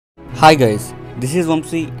Hi guys, this is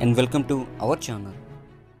Vamsi and welcome to our channel.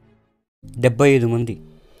 75 మంది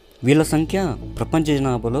వీళ్ళ సంఖ్య ప్రపంచ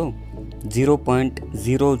జనాభాలో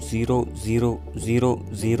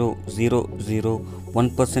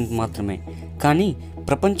 0.000000001% మాత్రమే. కానీ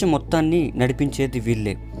ప్రపంచం మొత్తాన్ని నడిపించేది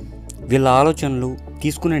వీళ్ళే. వీళ్ళ ఆలోచనలు,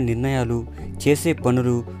 తీసుకునే నిర్ణయాలు, చేసే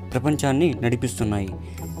పనులు ప్రపంచాన్ని నడిపిస్తున్నాయి.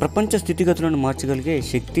 ప్రపంచ స్థితిగతులను మార్చగలిగే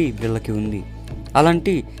శక్తి వీళ్ళకి ఉంది.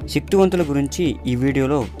 అలాంటి శక్తివంతుల గురించి ఈ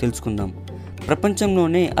వీడియోలో తెలుసుకుందాం.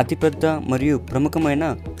 ప్రపంచంలోనే అతిపెద్ద మరియు ప్రముఖమైన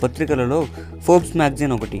పత్రికలలో ఫోర్బ్స్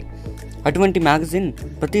మ్యాగజైన్ ఒకటి. అటువంటి మ్యాగజైన్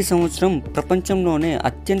ప్రతి సంవత్సరం ప్రపంచంలోనే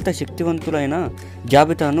అత్యంత శక్తివంతులైన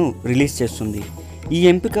జాబితాను రిలీజ్ చేస్తుంది. ఈ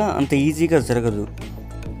ఎంపిక అంత ఈజీగా జరగదు.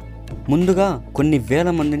 ముందుగా కొన్ని వేల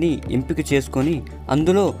మందిని ఎంపిక చేసుకొని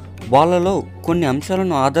అందులో వాళ్ళలో కొన్ని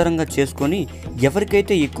అంశాలను ఆధారంగా చేసుకొని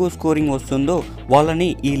ఎవరికైతే ఎక్కువ స్కోరింగ్ వస్తుందో వాళ్ళని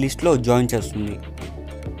ఈ లిస్ట్లో జాయిన్ చేస్తుంది.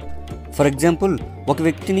 ఫర్ ఎగ్జాంపుల్, ఒక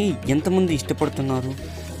వ్యక్తిని ఎంతమంది ఇష్టపడుతున్నారు,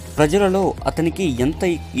 ప్రజలలో అతనికి ఎంత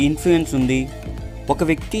ఇన్ఫ్లుయెన్స్ ఉంది, ఒక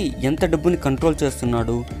వ్యక్తి ఎంత డబ్బుని కంట్రోల్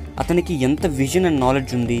చేస్తున్నాడు, అతనికి ఎంత విజన్ అండ్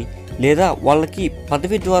నాలెడ్జ్ ఉంది, లేదా వాళ్ళకి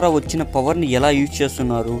పదవి ద్వారా వచ్చిన పవర్ని ఎలా యూజ్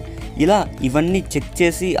చేస్తున్నారు, ఇలా ఇవన్నీ చెక్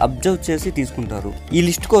చేసి అబ్జర్వ్ చేసి తీసుకుంటారు. ఈ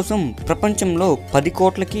లిస్ట్ కోసం ప్రపంచంలో 10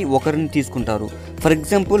 కోట్లకి ఒకరిని తీసుకుంటారు. ఫర్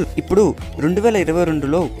ఎగ్జాంపుల్, ఇప్పుడు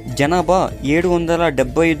 2022లో జనాభా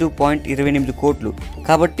 775.28 కోట్లు.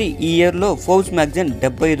 కాబట్టి ఈ ఇయర్లో ఫోర్బ్స్ మ్యాగజైన్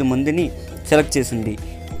 75 మందిని సెలెక్ట్ చేసింది.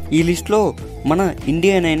 ఈ లిస్ట్లో మన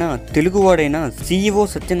ఇండియన్ అయిన తెలుగువాడైన CEO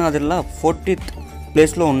సత్యనాదెల్లా 40th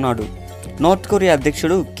ప్లేస్లో ఉన్నాడు. నార్త్ కొరియా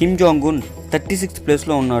అధ్యక్షుడు కిమ్ జాంగ్ ఉన్ 36th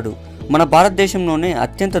ప్లేస్లో ఉన్నాడు. మన భారతదేశంలోనే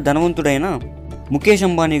అత్యంత ధనవంతుడైన ముఖేష్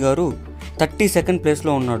అంబానీ గారు 32nd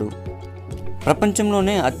ప్లేస్లో ఉన్నాడు.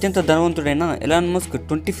 ప్రపంచంలోనే అత్యంత ధనవంతుడైన ఎలాన్ మస్క్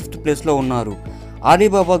 25th ప్లేస్లో ఉన్నారు.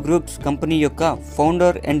 ఆలీబాబా గ్రూప్స్ కంపెనీ యొక్క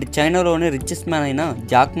ఫౌండర్ అండ్ చైనాలోనే రిచెస్ట్ మ్యాన్ అయిన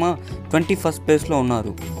జాక్మా 21st ప్లేస్లో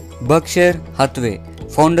ఉన్నారు. బర్క్షైర్ హాత్వే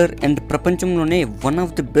ఫౌండర్ అండ్ ప్రపంచంలోనే one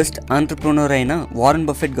of the best entrepreneur అయిన వారన్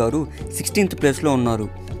బఫెట్ గారు 16th ప్లేస్లో ఉన్నారు.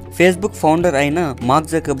 ఫేస్బుక్ ఫౌండర్ అయిన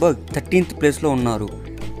మార్క్ జకర్బర్గ్ 13th ప్లేస్లో ఉన్నారు.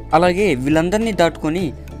 అలాగే వీళ్ళందరినీ దాటుకొని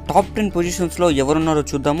టాప్ 10 పొజిషన్స్లో ఎవరున్నారో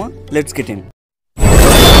చూద్దామా? Let's get in.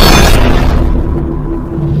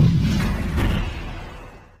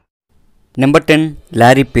 Number 10,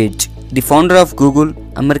 Larry Page, the founder of Google,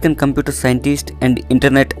 American computer scientist and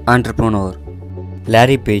internet entrepreneur.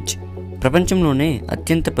 Larry Page ప్రపంచంలోనే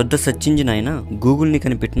అత్యంత పెద్ద సెర్చ్ ఇంజిన్ అయిన గూగుల్ని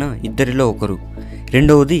కనిపెట్టిన ఇద్దరిలో ఒకరు.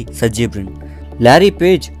 రెండవది సర్జీ Brin. Larry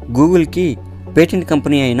Page గూగుల్కి patent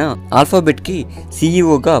company అయిన ఆల్ఫాబెట్కి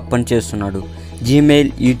CEOగా పనిచేస్తున్నాడు.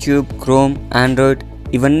 జీమెయిల్, యూట్యూబ్, క్రోమ్, ఆండ్రాయిడ్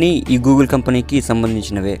ఇవన్నీ ఈ గూగుల్ కంపెనీకి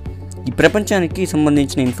సంబంధించినవే. ఈ ప్రపంచానికి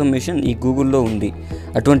సంబంధించిన ఇన్ఫర్మేషన్ ఈ గూగుల్లో ఉంది.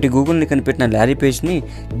 అటువంటి గూగుల్ని కనిపెట్టిన lorry పేజ్ని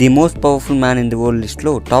the most powerful man in the world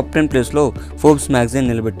లిస్ట్లో టాప్ 10 ప్లేస్లో ఫోర్బ్స్ మ్యాగజైన్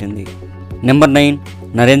నిలబెట్టింది. Number 9,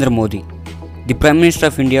 Narendra Modi, the prime minister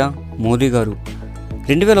of India. Modi గారు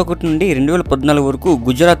 2001 నుండి 2014 వరకు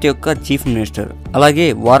గుజరాత్ యొక్క చీఫ్ మినిస్టర్, అలాగే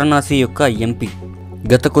వారణాసి యొక్క MP.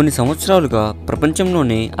 గత కొన్ని సంవత్సరాలుగా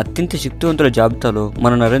ప్రపంచంలోనే అత్యంత శక్తివంతుల జాబితాలో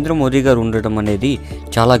మన నరేంద్ర మోదీ గారు ఉండటం అనేది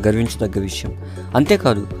చాలా గర్వించదగ్గ విషయం.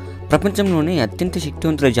 అంతేకాదు, ప్రపంచంలోనే అత్యంత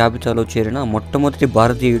శక్తివంతుల జాబితాలో చేరిన మొట్టమొదటి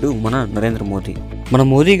భారతీయుడు మన నరేంద్ర మోదీ. మన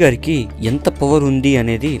మోదీ గారికి ఎంత పవర్ ఉంది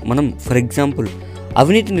అనేది మనం ఫర్ ఎగ్జాంపుల్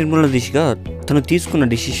అవినీతి నిర్మూలన దిశగా తను తీసుకున్న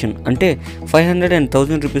డిసిషన్ అంటే 500 and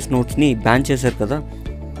 1000 రూపీస్ నోట్స్ని బ్యాన్ చేశారు కదా.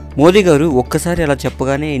 మోదీ గారు ఒక్కసారి అలా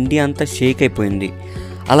చెప్పగానే ఇండియా అంతా షేక్ అయిపోయింది.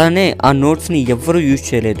 అలానే ఆ నోట్స్ని ఎవ్వరూ యూజ్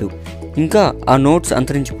చేయలేదు, ఇంకా ఆ నోట్స్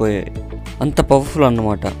అంతరించిపోయాయి. అంత పవర్ఫుల్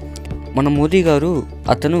అన్నమాట మన మోదీ గారు.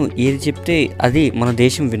 అతను ఏది చెప్తే అది మన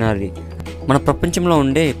దేశం వినాలి. మన ప్రపంచంలో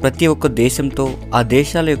ఉండే ప్రతి ఒక్క దేశంతో, ఆ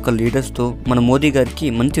దేశాల యొక్క లీడర్స్తో మన మోదీ గారికి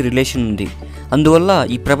మంచి రిలేషన్ ఉంది. అందువల్ల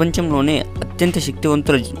ఈ ప్రపంచంలోనే అత్యంత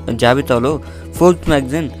శక్తివంతుల జాబితాలో ఫోర్బ్స్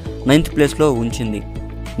మ్యాగజైన్ 9th ప్లేస్లో ఉంచింది.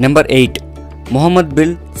 Number 8, Mohammed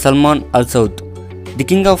bin Salman Al Saud, the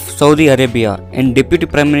king of Saudi Arabia and deputy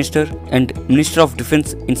prime minister and minister of defence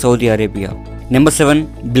in Saudi Arabia. Number 7,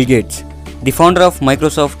 bill gates, the founder of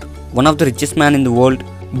Microsoft, one of the richest man in the world.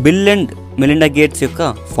 Bill and Melinda gates యొక్క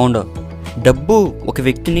founder. డబ్బు ఒక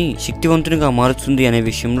వ్యక్తిని శక్తివంతునిగా మారుస్తుంది అనే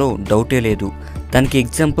విషయంలో డౌటే లేదు. దానికి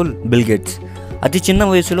ఎగ్జాంపుల్ బిల్ గేట్స్. అతి చిన్న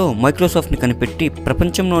వయసులో మైక్రోసాఫ్ట్ని కనిపెట్టి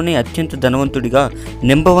ప్రపంచంలోనే అత్యంత ధనవంతుడిగా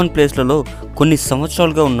నెంబర్ 1 ప్లేస్లలో కొన్ని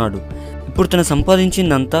సంవత్సరాలుగా ఉన్నాడు. ఇప్పుడు తను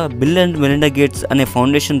సంపాదించిందంతా బిల్ అండ్ మెలిండా గేట్స్ అనే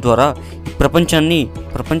ఫౌండేషన్ ద్వారా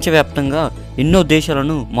ప్రపంచవ్యాప్తంగా ఎన్నో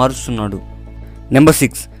దేశాలను మారుస్తున్నాడు. Number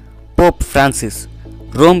 6, Pope Francis,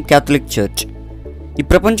 Rome Catholic church. ఈ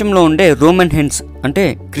ప్రపంచంలో ఉండే రోమన్ హెన్స్ అంటే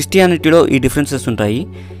క్రిస్టియానిటీలో ఈ డిఫరెన్సెస్ ఉంటాయి.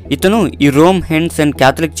 ఇతను ఈ Rome hence and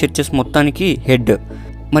Catholic churches మొత్తానికి హెడ్.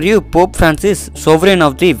 మరియు Pope Francis sovereign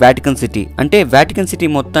of the Vatican city, అంటే వాటికన్ సిటీ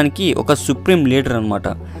మొత్తానికి ఒక సుప్రీం లీడర్ అనమాట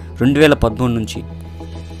 2013 నుంచి.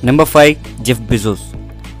 Number 5 Jeff Bezos,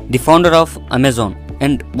 the founder of Amazon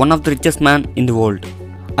and one of the richest man in the world.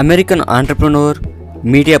 American entrepreneur,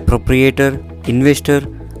 media ప్రొప్రియేటర్, investor,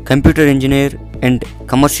 computer engineer and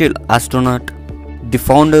commercial astronaut, the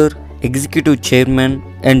founder, executive chairman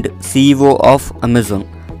and CEO of Amazon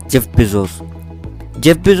Jeff Bezos.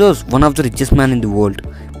 Jeff Bezos one of the richest man in the world,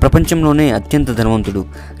 ప్రపంచంలోనే అత్యంత ధనవంతుడు.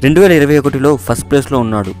 2021లో first ప్లేస్లో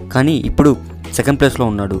ఉన్నాడు, కానీ ఇప్పుడు second ప్లేస్లో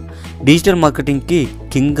ఉన్నాడు. Digital మార్కెటింగ్కి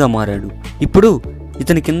కింగ్గా మారాడు. ఇప్పుడు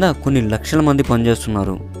ఇతని కింద కొన్ని లక్షల మంది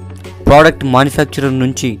పనిచేస్తున్నారు. ప్రోడక్ట్ మ్యానుఫ్యాక్చరర్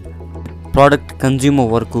నుంచి ప్రోడక్ట్ కన్జ్యూమర్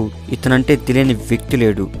వరకు ఇతనంటే తెలియని వ్యక్తి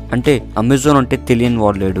లేడు, అంటే అమెజాన్ అంటే తెలియని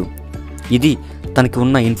వాడు లేడు. ఇది తనకి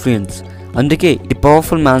ఉన్న ఇన్ఫ్లుయెన్స్, అందుకే ఈ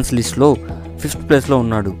పవర్ఫుల్ మ్యాన్స్ లిస్ట్లో 5th ప్లేస్లో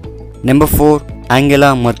ఉన్నాడు. Number 4 యాంగెలా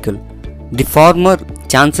Merkel, the farmer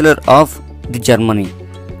chancellor of the Germany,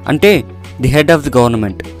 అంటే the head of the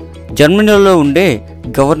government. జర్మనీలో ఉండే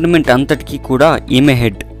గవర్నమెంట్ అంతటికీ కూడా ఈమె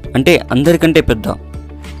హెడ్, అంటే అందరికంటే పెద్ద.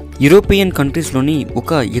 యూరోపియన్ కంట్రీస్లోని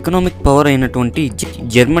ఒక ఎకనామిక్ పవర్ అయినటువంటి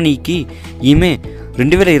జర్మనీకి ఈమె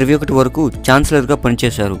 2021 వరకు ఛాన్సలర్గా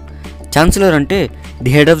పనిచేశారు. ఛాన్సలర్ అంటే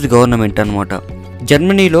the head of the government అనమాట.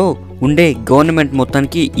 జర్మనీలో ఉండే గవర్నమెంట్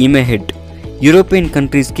మొత్తానికి ఈమె హెడ్. యూరోపియన్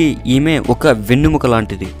కంట్రీస్కి ఈమె ఒక వెన్నెముక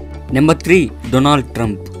లాంటిది. Number 3 Donald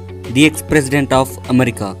Trump, the ex president of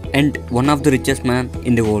America and one of the richest man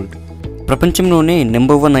in the world. ప్రపంచంలోనే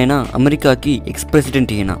నెంబర్ 1 అయిన అమెరికాకి ఎక్స్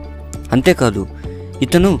ప్రెసిడెంట్ ఈయన. అంతేకాదు,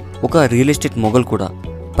 ఇతను ఒక రియల్ ఎస్టేట్ మొగల్ కూడా.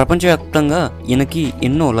 ప్రపంచవ్యాప్తంగా ఈయనకి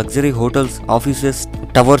ఎన్నో లగ్జరీ హోటల్స్, ఆఫీసెస్,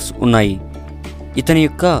 టవర్స్ ఉన్నాయి. ఇతని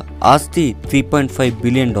యొక్క ఆస్తి $3.5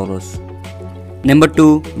 billion. Number 2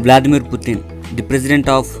 Vladimir Putin, the president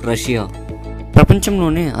of Russia.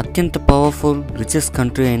 ప్రపంచంలోనే అత్యంత పవర్ఫుల్ రిచెస్ట్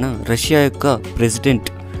కంట్రీ అయిన రష్యా యొక్క ప్రెసిడెంట్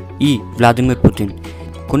ఈ వ్లాదిమిర్ పుతిన్.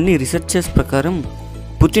 కొన్ని రీసెర్చెస్ ప్రకారం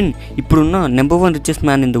పుతిన్ ఇప్పుడున్న number 1 richest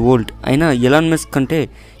man in the world అయిన ఎలాన్ మస్క్ కంటే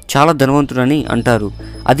చాలా ధనవంతుడని అంటారు.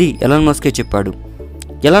 అది ఎలాన్ మస్కే చెప్పాడు.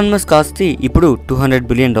 ఎలాన్ మస్క్ ఆస్తి ఇప్పుడు $200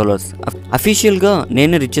 బిలియన్. అఫీషియల్గా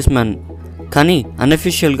నేనే రిచెస్ట్ మ్యాన్, కానీ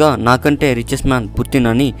అన్అఫీషియల్గా నాకంటే రిచెస్ట్ మ్యాన్ పుతిన్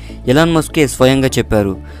అని ఎలాన్ మస్కే స్వయంగా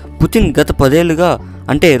చెప్పారు. పుతిన్ గత 10 ఏళ్లుగా,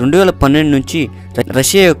 అంటే 2012 నుంచి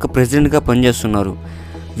రష్యా యొక్క ప్రెసిడెంట్గా పనిచేస్తున్నారు.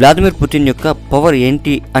 వ్లాదిమిర్ పుతిన్ యొక్క పవర్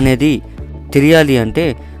ఏంటి అనేది తెలియాలి అంటే,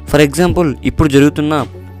 ఫర్ ఎగ్జాంపుల్ ఇప్పుడు జరుగుతున్న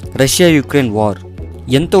రష్యా యుక్రెయిన్ వార్,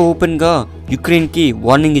 ఎంత ఓపెన్గా యుక్రెయిన్కి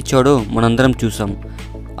వార్నింగ్ ఇచ్చాడో మనందరం చూసాం.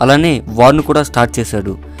 అలానే వార్ను కూడా స్టార్ట్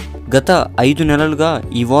చేశాడు. గత 5 నెలలుగా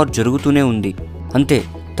ఈ వార్ జరుగుతూనే ఉంది. అంతే,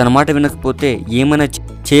 తన మాట వినకపోతే ఏమైనా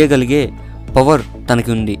చేయగలిగే పవర్ తనకి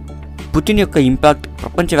ఉంది. పుతిన్ యొక్క ఇంపాక్ట్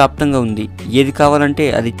ప్రపంచవ్యాప్తంగా ఉంది. ఏది కావాలంటే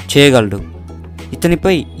అది చేయగలడు.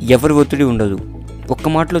 ఇతనిపై ఎవరి ఒత్తిడి ఉండదు. ఒక్క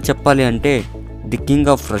మాటలో చెప్పాలి అంటే the king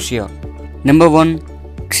of Russia. Number 1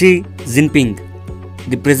 Xi Jinping,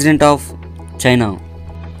 the president of China.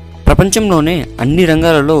 ప్రపంచంలోనే అన్ని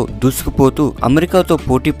రంగాలలో దూసుకుపోతూ అమెరికాతో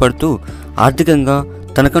పోటీ పడుతూ ఆర్థికంగా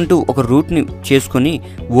తనకంటూ ఒక రూట్ని చేసుకొని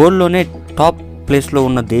వరల్డ్లోనే టాప్ ప్లేస్లో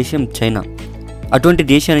ఉన్న దేశం చైనా. అటువంటి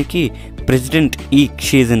దేశానికి ప్రెసిడెంట్ ఈ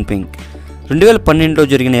షీ జిన్పింగ్. 2012లో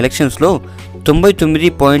జరిగిన ఎలక్షన్స్లో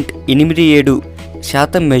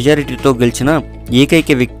 99.87% మెజారిటీతో గెలిచిన ఏకైక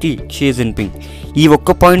వ్యక్తి షీ జిన్పింగ్. ఈ ఒక్క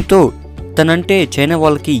పాయింట్తో తనంటే చైనా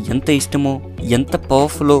వాళ్ళకి ఎంత ఇష్టమో, ఎంత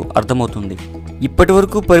పవర్ఫుల్లో అర్థమవుతుంది. ఇప్పటి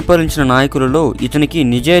వరకు పరిపాలించిన నాయకులలో ఇతనికి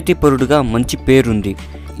నిజాయితీపరుడుగా మంచి పేరుంది.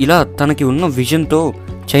 ఇలా తనకి ఉన్న విజన్తో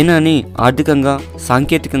చైనాని ఆర్థికంగా,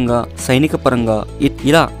 సాంకేతికంగా, సైనిక పరంగా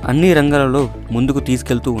ఇలా అన్ని రంగాలలో ముందుకు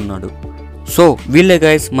తీసుకెళ్తూ ఉన్నాడు. సో వీళ్ళే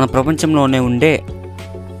గైస్ మన ప్రపంచంలోనే ఉండే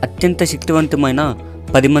అత్యంత శక్తివంతమైన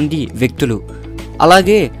 10 మంది వ్యక్తులు.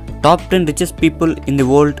 అలాగే top 10 richest people in the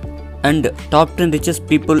world and top 10 richest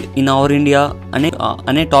people in our India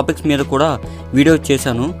అనే టాపిక్స్ మీద కూడా వీడియో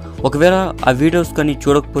చేశాను. ఒకవేళ ఆ వీడియోస్ కానీ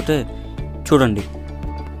చూడకపోతే చూడండి.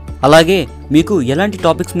 అలాగే మీకు ఎలాంటి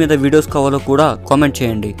టాపిక్స్ మీద వీడియోస్ కావాలో కూడా కామెంట్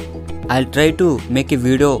చేయండి. I'll try to make a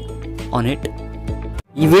video on it.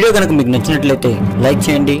 ఈ వీడియో కనుక మీకు నచ్చినట్లయితే లైక్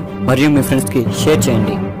చేయండి మరియు మీ ఫ్రెండ్స్కి షేర్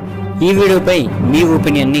చేయండి. ఈ వీడియోపై మీ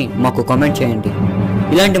ఒపీనియన్ని మాకు కామెంట్ చేయండి.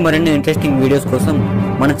 ఇలాంటి మరిన్ని ఇంట్రెస్టింగ్ వీడియోస్ కోసం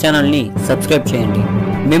మన ఛానల్ని సబ్స్క్రైబ్ చేయండి.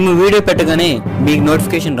 మేము వీడియో పెట్టగానే మీకు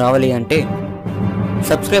నోటిఫికేషన్ రావాలి అంటే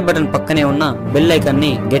సబ్స్క్రైబ్ బటన్ పక్కనే ఉన్న బెల్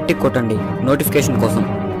ఐకాన్ని గట్టి కొట్టండి నోటిఫికేషన్ కోసం.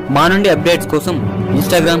 మా నుండి అప్డేట్స్ కోసం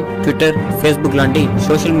ఇన్స్టాగ్రామ్, ట్విట్టర్, ఫేస్బుక్ లాంటి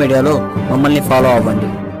సోషల్ మీడియాలో మమ్మల్ని ఫాలో అవ్వండి.